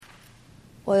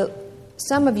Well,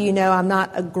 some of you know I'm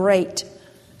not a great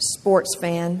sports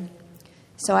fan,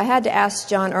 so I had to ask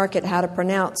John Urquhart how to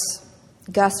pronounce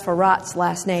Gus Frerott's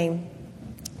last name.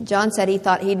 John said he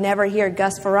thought he'd never hear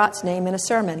Gus Frerott's name in a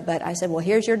sermon, but I said, well,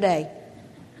 here's your day.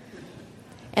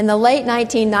 In the late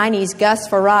 1990s, Gus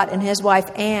Frerotte and his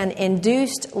wife Ann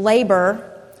induced labor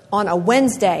on a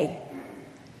Wednesday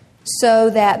so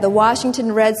that the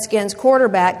Washington Redskins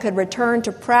quarterback could return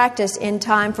to practice in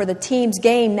time for the team's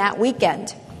game that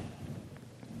weekend.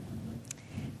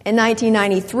 In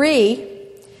 1993,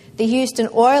 the Houston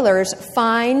Oilers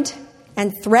fined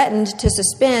and threatened to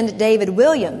suspend David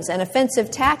Williams, an offensive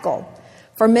tackle,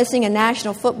 for missing a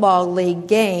National Football League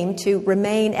game to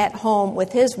remain at home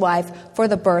with his wife for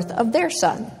the birth of their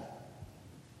son.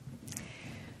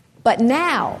 But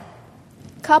now,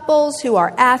 couples who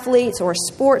are athletes or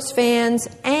sports fans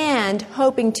and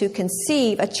hoping to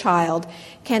conceive a child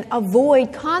can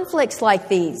avoid conflicts like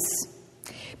these,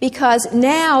 because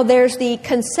now there's the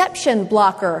conception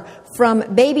blocker from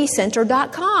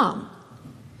babycenter.com.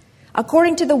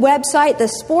 According to the website, the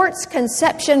sports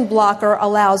conception blocker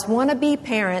allows wannabe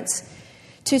parents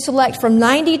to select from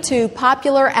 92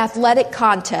 popular athletic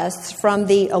contests, from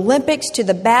the Olympics to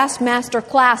the Bassmaster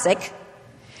Classic,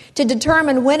 to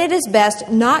determine when it is best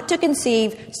not to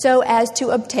conceive so as to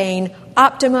obtain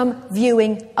optimum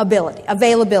viewing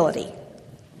availability.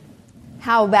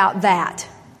 How about that?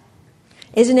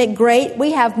 Isn't it great?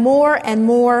 We have more and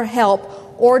more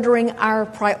help ordering our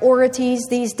priorities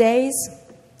these days.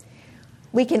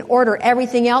 We can order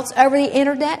everything else over the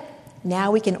internet.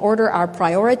 Now we can order our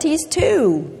priorities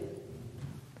too.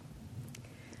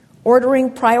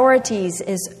 Ordering priorities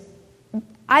is,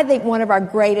 I think, one of our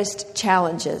greatest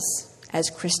challenges as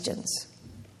Christians.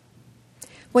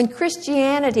 When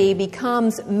Christianity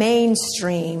becomes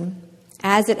mainstream,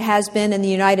 as it has been in the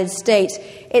United States,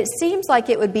 it seems like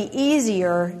it would be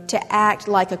easier to act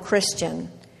like a Christian.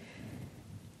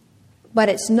 But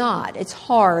it's not. It's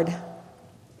hard.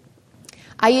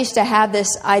 I used to have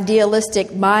this idealistic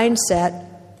mindset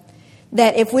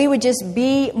that if we would just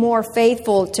be more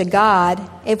faithful to God,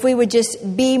 if we would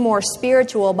just be more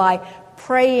spiritual by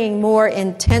praying more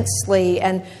intensely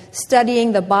and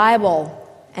studying the Bible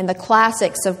and the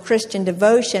classics of Christian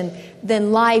devotion,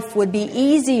 then life would be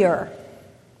easier.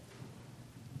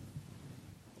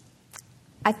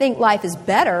 I think life is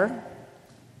better,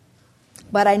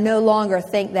 but I no longer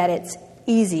think that it's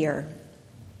easier.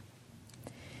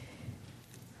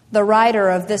 The writer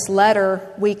of this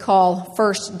letter we call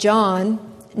 1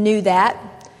 John knew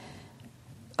that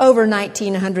over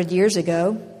 1900 years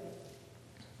ago.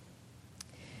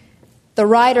 The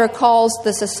writer calls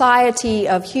the society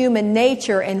of human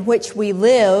nature in which we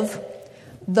live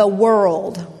the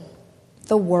world.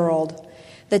 The world.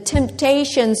 The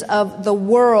temptations of the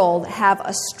world have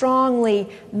a strongly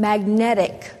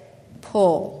magnetic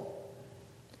pull.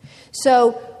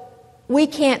 So we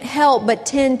can't help but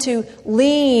tend to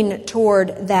lean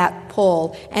toward that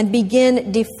pull and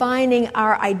begin defining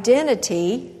our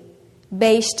identity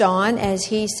based on, as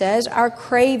he says, our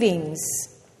cravings,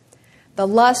 the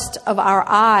lust of our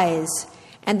eyes,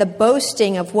 and the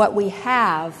boasting of what we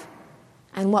have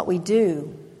and what we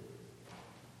do.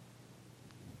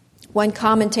 One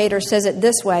commentator says it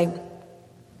this way: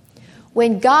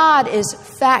 when God is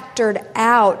factored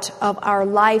out of our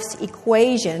life's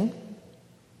equation,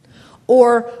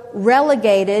 or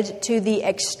relegated to the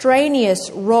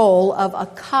extraneous role of a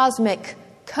cosmic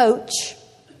coach,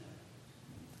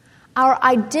 our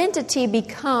identity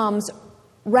becomes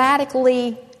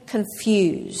radically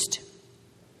confused.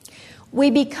 We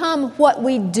become what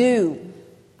we do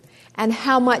and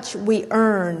how much we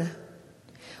earn.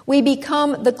 We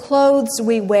become the clothes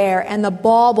we wear and the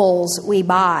baubles we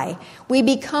buy. We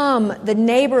become the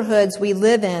neighborhoods we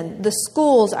live in, the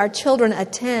schools our children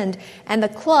attend, and the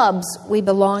clubs we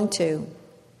belong to.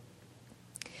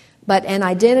 But an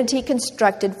identity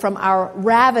constructed from our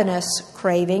ravenous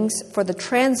cravings for the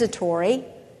transitory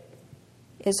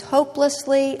is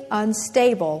hopelessly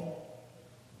unstable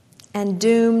and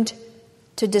doomed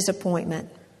to disappointment.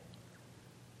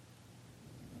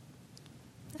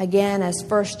 Again, as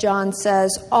 1 John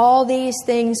says, all these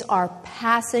things are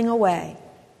passing away,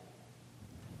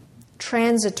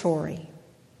 transitory.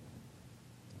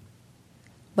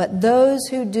 But those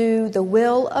who do the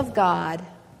will of God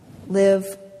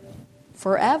live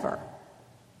forever.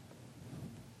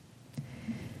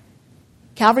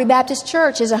 Calvary Baptist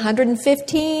Church is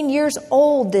 115 years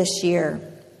old this year.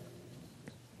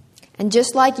 And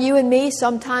just like you and me,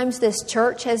 sometimes this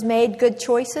church has made good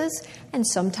choices, and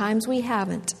sometimes we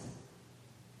haven't.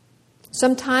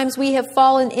 Sometimes we have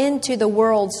fallen into the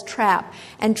world's trap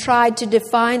and tried to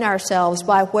define ourselves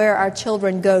by where our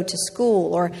children go to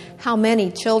school or how many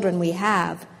children we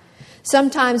have.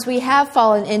 Sometimes we have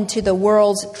fallen into the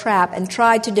world's trap and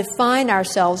tried to define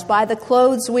ourselves by the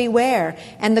clothes we wear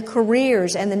and the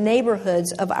careers and the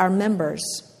neighborhoods of our members.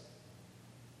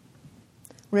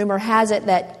 Rumor has it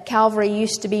that Calvary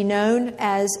used to be known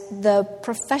as the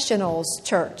professionals'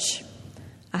 church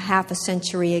a half a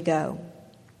century ago.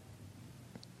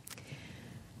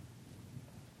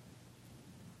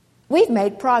 We've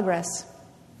made progress.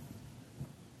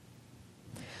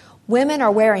 Women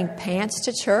are wearing pants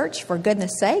to church, for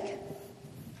goodness sake.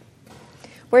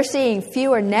 We're seeing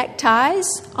fewer neckties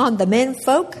on the men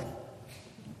folk.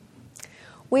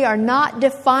 We are not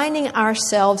defining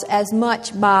ourselves as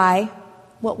much by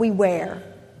what we wear.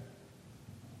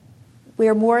 We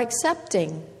are more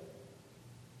accepting.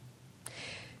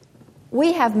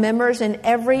 We have members in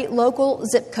every local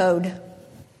zip code.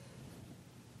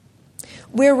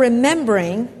 We're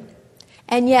remembering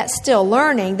and yet still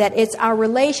learning that it's our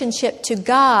relationship to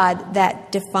God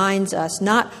that defines us,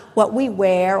 not what we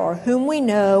wear or whom we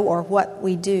know or what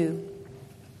we do.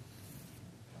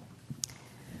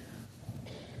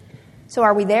 So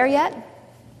are we there yet?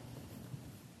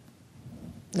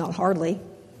 Not hardly.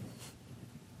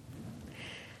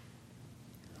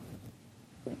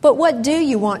 But what do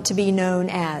you want to be known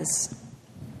as?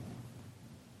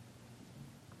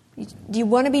 Do you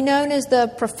want to be known as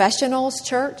the professionals'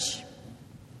 church?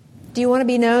 Do you want to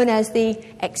be known as the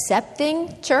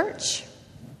accepting church?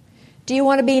 Do you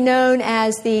want to be known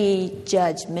as the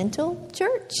judgmental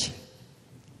church?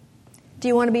 Do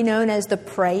you want to be known as the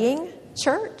praying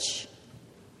church?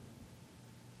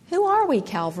 Who are we,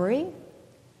 Calvary?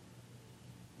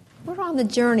 We're on the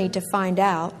journey to find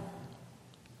out.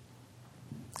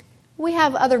 We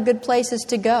have other good places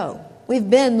to go. We've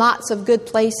been lots of good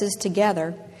places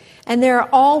together. And there are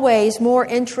always more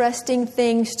interesting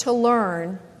things to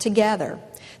learn together.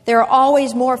 There are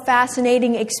always more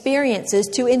fascinating experiences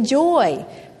to enjoy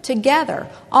together.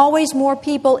 Always more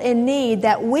people in need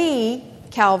that we,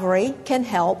 Calvary, can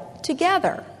help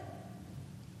together.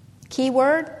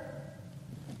 Keyword,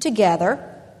 together.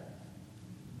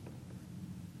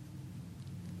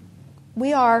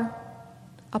 We are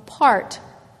a part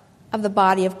of the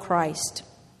body of Christ.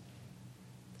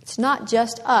 It's not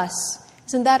just us.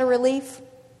 Isn't that a relief?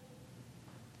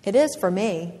 It is for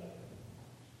me.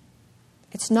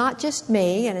 It's not just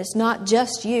me and it's not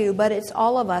just you, but it's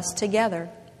all of us together.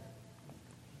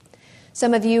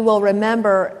 Some of you will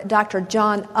remember Dr.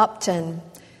 John Upton,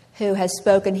 who has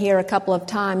spoken here a couple of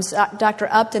times. Dr.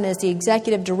 Upton is the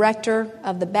executive director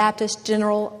of the Baptist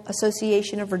General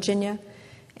Association of Virginia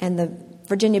and the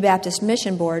Virginia Baptist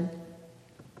Mission Board.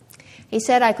 He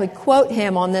said I could quote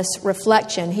him on this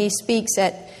reflection. He speaks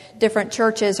at different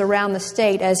churches around the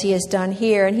state as he has done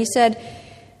here. And he said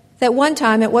that one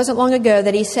time, it wasn't long ago,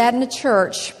 that he sat in a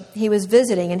church he was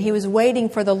visiting and he was waiting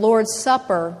for the Lord's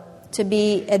Supper to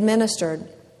be administered.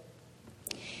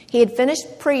 He had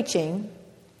finished preaching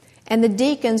and the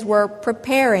deacons were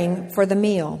preparing for the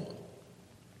meal.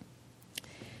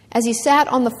 As he sat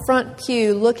on the front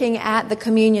pew looking at the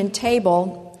communion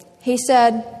table, he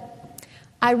said,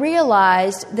 I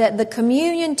realized that the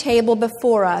communion table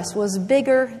before us was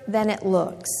bigger than it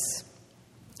looks.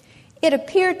 It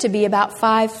appeared to be about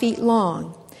 5 feet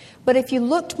long, but if you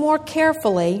looked more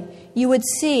carefully, you would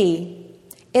see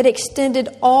it extended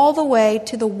all the way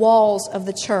to the walls of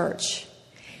the church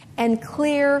and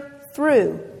clear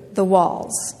through the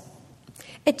walls.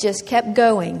 It just kept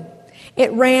going.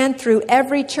 It ran through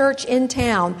every church in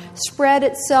town, spread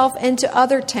itself into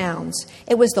other towns.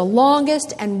 It was the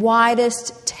longest and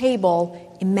widest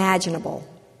table imaginable.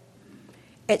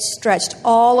 It stretched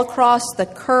all across the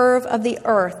curve of the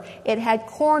earth. It had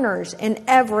corners in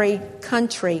every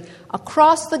country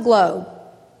across the globe.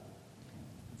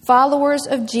 Followers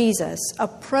of Jesus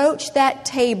approached that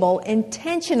table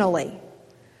intentionally,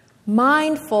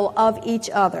 mindful of each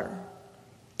other,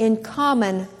 in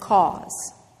common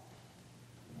cause.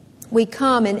 We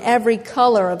come in every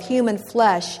color of human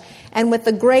flesh and with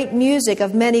the great music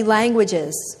of many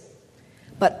languages.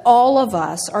 But all of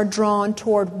us are drawn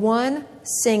toward one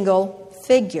single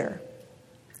figure,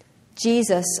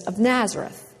 Jesus of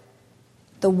Nazareth,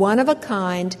 the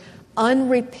one-of-a-kind,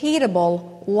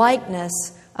 unrepeatable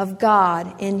likeness of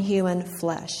God in human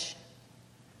flesh.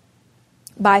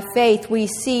 By faith, we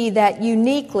see that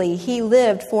uniquely He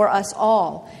lived for us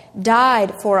all,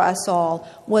 died for us all,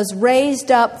 was raised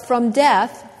up from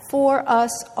death for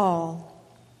us all.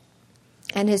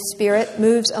 And His Spirit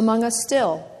moves among us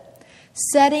still,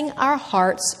 setting our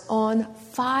hearts on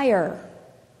fire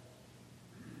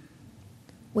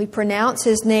We pronounce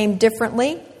his name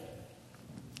differently.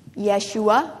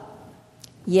 Yeshua,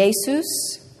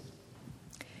 Jesus,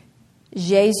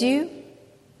 Jesus,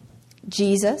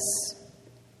 Jesus.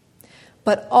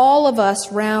 But all of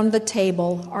us round the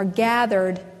table are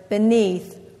gathered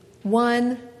beneath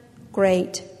one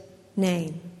great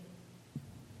name.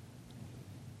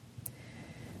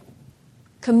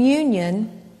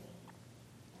 Communion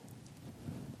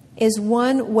is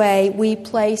one way we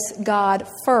place God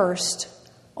first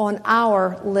on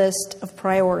our list of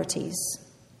priorities.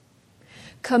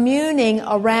 Communing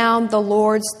around the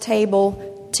Lord's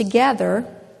table together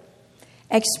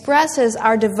expresses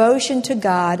our devotion to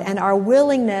God and our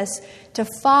willingness to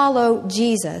follow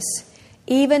Jesus,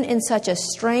 even in such a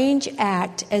strange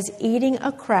act as eating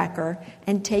a cracker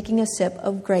and taking a sip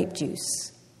of grape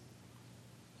juice.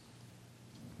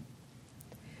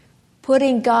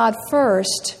 Putting God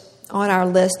first on our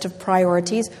list of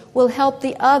priorities will help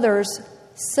the others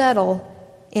settle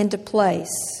into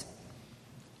place.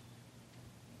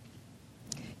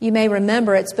 You may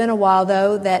remember, it's been a while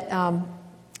though, that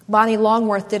Bonnie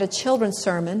Longworth did a children's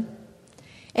sermon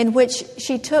in which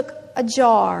she took a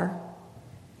jar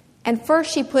and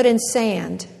first she put in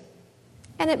sand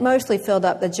and it mostly filled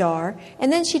up the jar,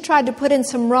 and then she tried to put in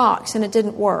some rocks and it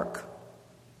didn't work.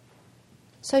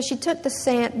 So she took the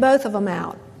sand, both of them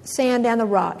out, sand and the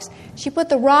rocks. She put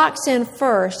the rocks in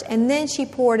first and then she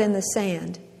poured in the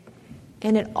sand,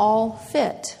 and it all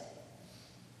fit.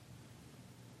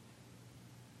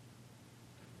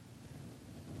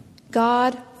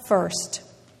 God first,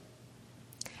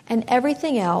 and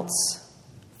everything else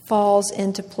falls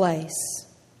into place.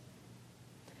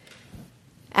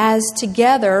 As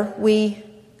together we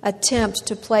attempt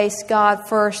to place God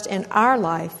first in our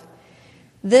life,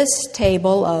 this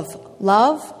table of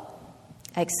love,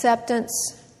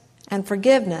 acceptance, and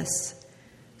forgiveness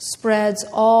spreads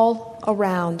all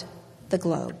around the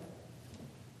globe.